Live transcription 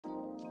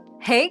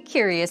Hey,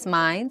 curious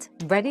minds,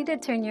 ready to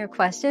turn your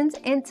questions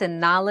into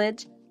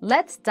knowledge?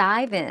 Let's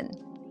dive in.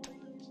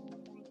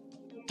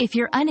 If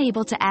you're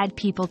unable to add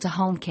people to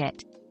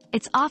HomeKit,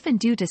 it's often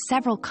due to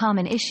several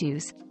common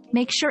issues.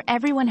 Make sure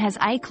everyone has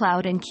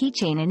iCloud and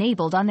Keychain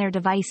enabled on their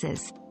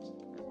devices.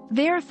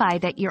 Verify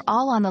that you're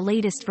all on the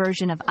latest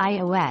version of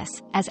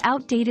iOS, as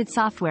outdated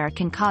software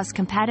can cause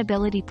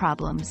compatibility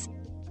problems.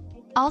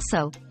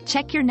 Also,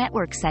 check your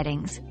network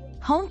settings.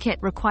 HomeKit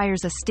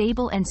requires a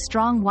stable and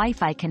strong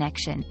Wi-Fi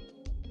connection.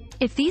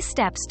 If these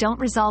steps don't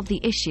resolve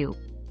the issue,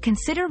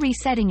 consider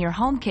resetting your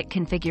HomeKit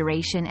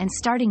configuration and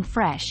starting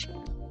fresh,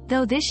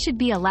 though this should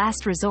be a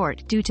last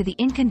resort due to the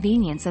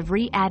inconvenience of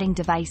re-adding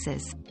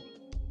devices.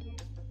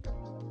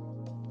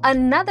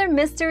 Another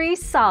mystery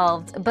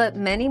solved, but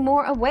many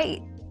more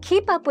await.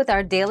 Keep up with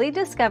our daily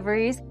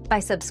discoveries by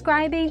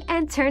subscribing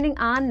and turning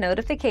on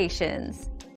notifications.